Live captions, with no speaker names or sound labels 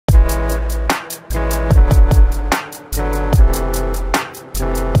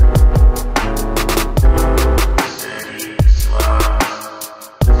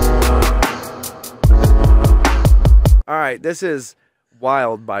right, this is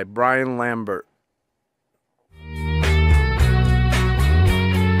Wild by Brian Lambert. Ooh.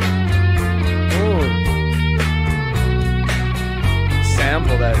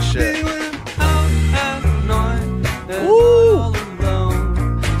 Sample that shit. Ooh.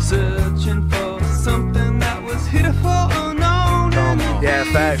 Searching for something that was unknown. Yeah,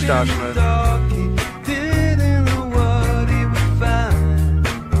 facts, Joshua.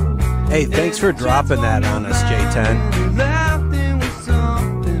 Hey, thanks for dropping that on us, J10.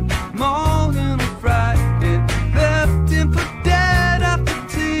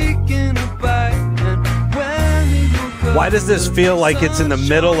 Why does this feel like it's in the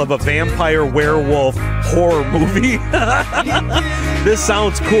middle of a vampire werewolf horror movie? This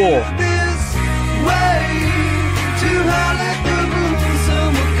sounds cool.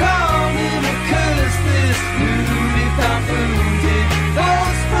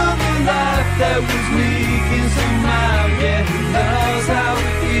 That was making some mind, yeah. He loves how it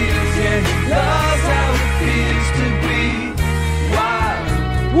feels, yeah. He loves how it feels to be wild.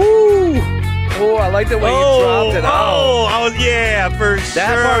 Woo! Oh, I like the way you dropped it out. Oh, I was, yeah, for sure.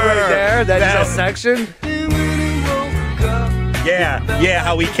 That part right there, that section. Yeah,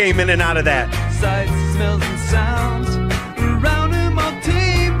 how he came in and out of that. Sights, smells, and sounds around him all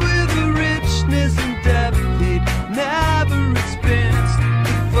deep with the richness and depth he'd never experienced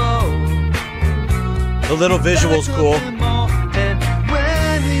before. The little visual's cool. And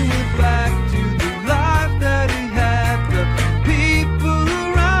when he went back to the life that he had, the people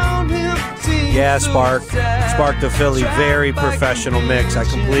around him seemed Yeah, so Spark. sad. Spark the Philly, very professional mix. I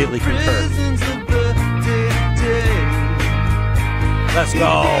completely concur. Let's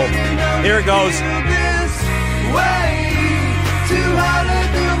go. Here it goes.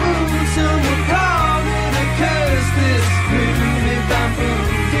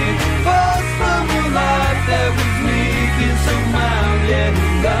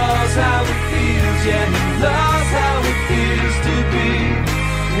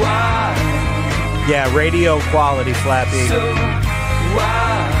 Yeah, radio quality, Flappy.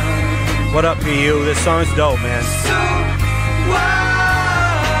 What up, PU? This song's dope, man.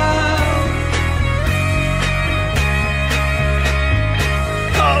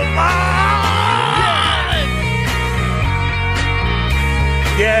 Come on!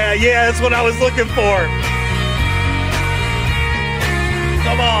 Yeah, that's what I was looking for.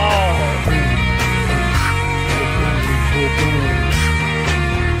 Come on!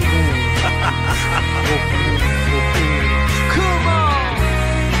 Come on!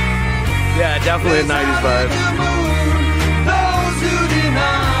 Yeah, definitely a 90s vibe. Those who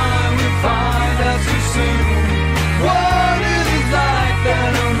deny will find out so soon what it is like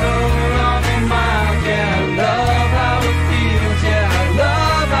that I know on their mind. Yeah, I love how it feels. Yeah, I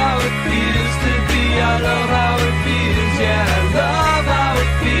love how it feels to be. I love how it feels. Yeah, I love how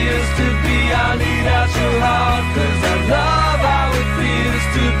it feels to be. I lead out your heart 'cause I love how it feels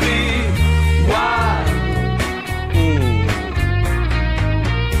to be wild.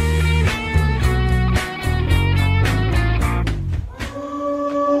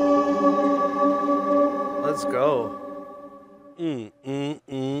 Let's go.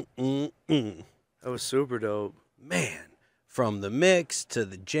 That was super dope. Man, from the mix to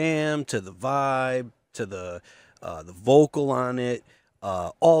the jam to the vibe to the vocal on it,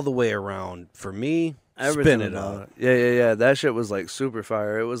 all the way around. For me, spin it up. Yeah. That shit was like super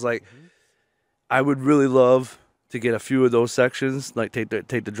fire. It was like, I would really love to get a few of those sections, like take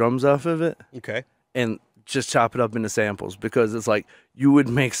the drums off of it. Okay. And just chop it up into samples, because it's like you would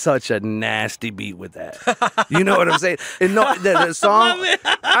make such a nasty beat with that. You know what I'm saying? And no, the song.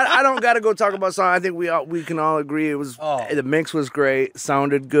 I don't got to go talk about song. I think we can all agree it was the mix was great,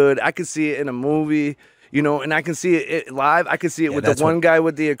 sounded good. I could see it in a movie, you know, and I can see it live. I could see it with the one guy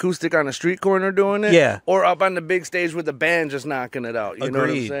with the acoustic on the street corner doing it, yeah, or up on the big stage with the band just knocking it out. You know what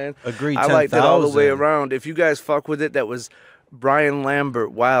I'm saying? Agreed. I liked it all the way around. If you guys fuck with it, that was Brian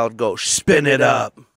Lambert. Wild, go spin it up.